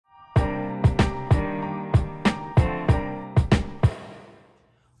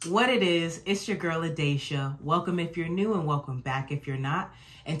What it is, it's your girl Adasha. Welcome if you're new and welcome back if you're not.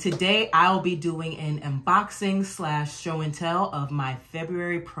 And today I'll be doing an unboxing / show and tell of my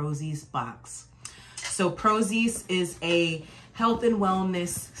February Prozis box. So Prozis is a health and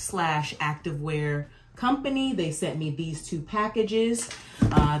wellness / activewear company. They sent me these two packages.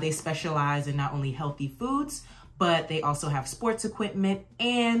 They specialize in not only healthy foods, but they also have sports equipment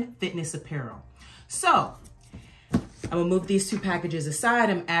and fitness apparel. So I'm gonna move these two packages aside.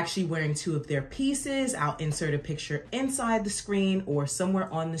 I'm actually wearing two of their pieces. I'll insert a picture inside the screen or somewhere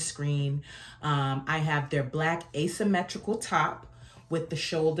on the screen. I have their black asymmetrical top with the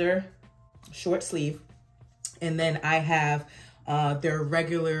shoulder short sleeve. And then I have their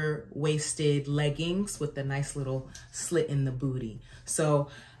regular waisted leggings with the nice little slit in the booty. So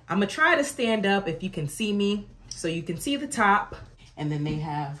I'm gonna try to stand up if you can see me. So you can see the top, and then they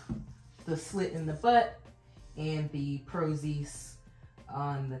have the slit in the butt and the Prozis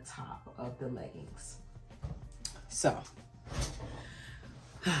on the top of the leggings. So,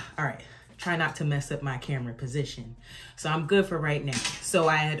 all right, try not to mess up my camera position. So I'm good for right now. So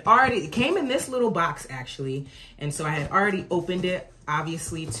I had already, it came in this little box actually, and so I had already opened it,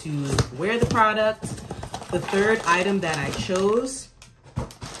 obviously, to wear the product. The third item that I chose,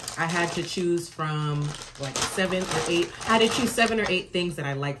 I had to choose from like 7 or 8. I had to choose 7 or 8 things that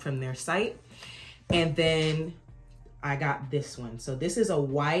I liked from their site. And then I got this one. So this is a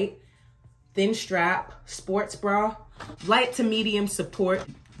white thin strap sports bra, light to medium support,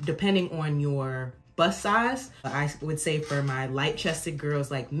 depending on your bust size. I would say for my light chested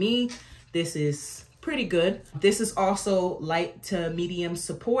girls like me, this is pretty good. This is also light to medium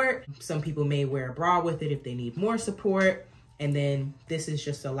support. Some people may wear a bra with it if they need more support. And then this is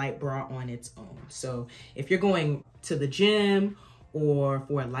just a light bra on its own. So if you're going to the gym or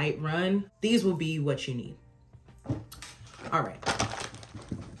for a light run, these will be what you need. All right.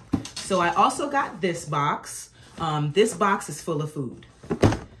 So I also got this box. This box is full of food.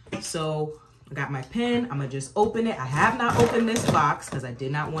 So I got my pen. I'm gonna just open it. I have not opened this box because I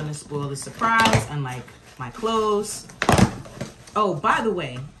did not want to spoil the surprise, unlike my clothes. Oh, by the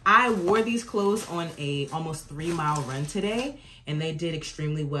way, I wore these clothes on a almost 3-mile run today, and they did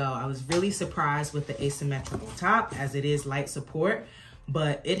extremely well. I was really surprised with the asymmetrical top, as it is light support,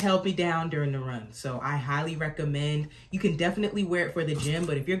 but it held me down during the run. So I highly recommend. You can definitely wear it for the gym,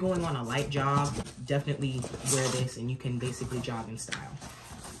 but if you're going on a light jog, definitely wear this and you can basically jog in style.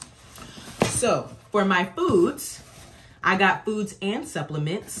 So for my foods, I got foods and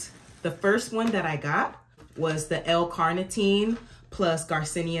supplements. The first one that I got was the L-Carnitine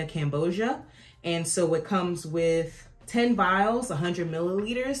Garcinia Cambogia. And so it comes with 10 vials, 100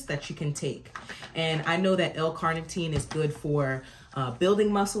 milliliters that you can take. And I know that L-Carnitine is good for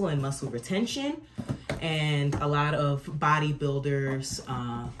building muscle and muscle retention. And a lot of bodybuilders,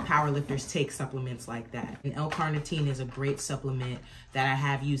 powerlifters take supplements like that. And L-Carnitine is a great supplement that I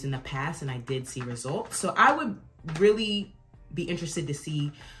have used in the past and I did see results. So I would really be interested to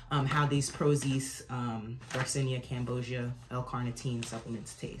see how these Prozis Garcinia Cambogia L-Carnitine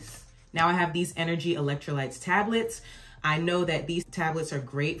supplements taste. Now I have these energy electrolytes tablets. I know that these tablets are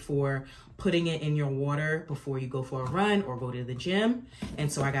great for putting it in your water before you go for a run or go to the gym.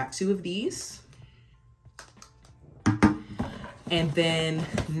 And so I got 2 of these. And then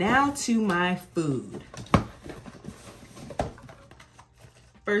now to my food.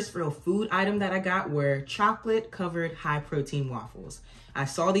 First real food item that I got were chocolate covered high protein waffles. I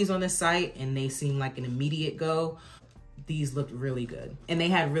saw these on the site and they seemed like an immediate go. These looked really good and they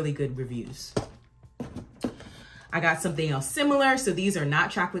had really good reviews. I got something else similar. So these are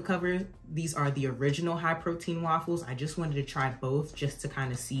not chocolate covered. These are the original high protein waffles. I just wanted to try both just to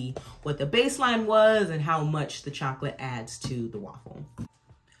kind of see what the baseline was and how much the chocolate adds to the waffle.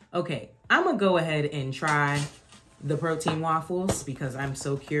 Okay, I'm gonna go ahead and try the protein waffles because I'm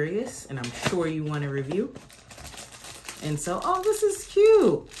so curious and I'm sure you want a review. And so, oh, this is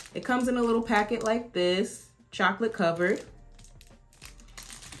cute. It comes in a little packet like this, chocolate covered.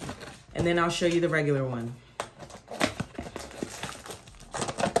 And then I'll show you the regular one.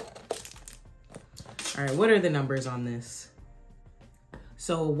 All right, what are the numbers on this?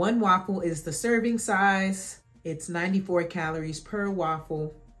 So 1 waffle is the serving size. It's 94 calories per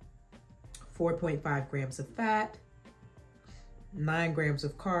waffle, 4.5 grams of fat, 9 grams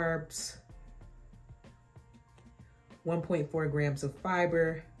of carbs, 1.4 grams of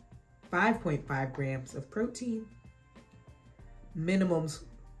fiber, 5.5 grams of protein, minimal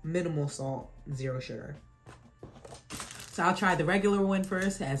salt, 0 sugar. So I'll try the regular one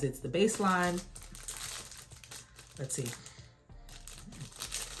first as it's the baseline. Let's see.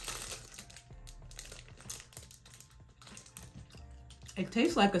 It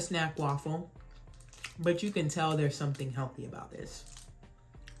tastes like a snack waffle, but you can tell there's something healthy about this.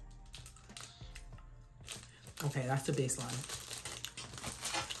 Okay, that's the baseline.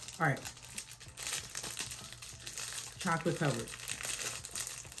 All right. Chocolate covered.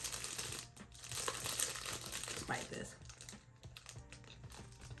 Let's bite this.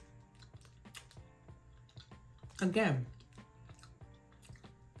 Again,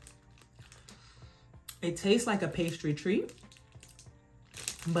 it tastes like a pastry treat,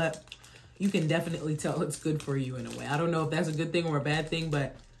 but you can definitely tell it's good for you in a way. I don't know if that's a good thing or a bad thing,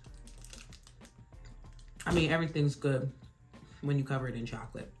 but I mean, everything's good when you cover it in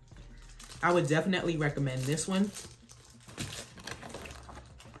chocolate. I would definitely recommend this one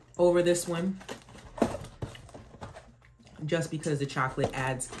over this one, just because the chocolate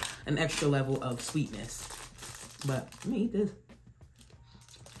adds an extra level of sweetness. But let me eat this.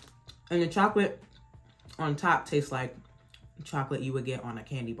 And the chocolate on top tastes like chocolate you would get on a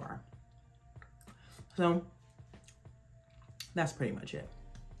candy bar. So that's pretty much it.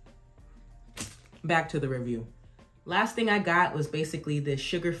 Back to the review. Last thing I got was basically this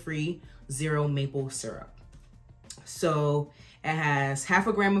sugar-free zero maple syrup. So it has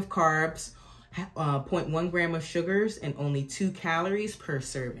 0.5 gram of carbs, 0.1 gram of sugars, and only 2 calories per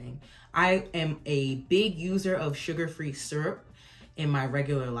serving. I am a big user of sugar-free syrup in my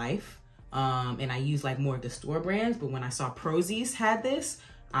regular life. And I use like more of the store brands, but when I saw Prozis had this,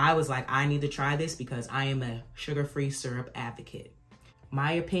 I was like, I need to try this because I am a sugar-free syrup advocate.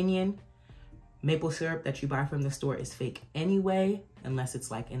 My opinion, maple syrup that you buy from the store is fake anyway, unless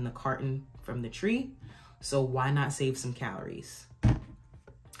it's like in the carton from the tree. So why not save some calories?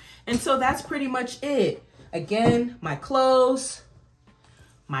 And so that's pretty much it. Again, my clothes,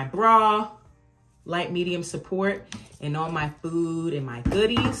 my bra, light medium support, and all my food and my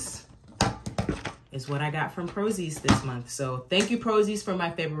goodies is what I got from Prozis this month. So thank you, Prozis, for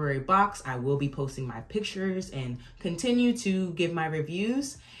my February box. I will be posting my pictures and continue to give my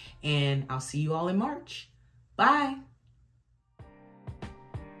reviews, and I'll see you all in March. Bye.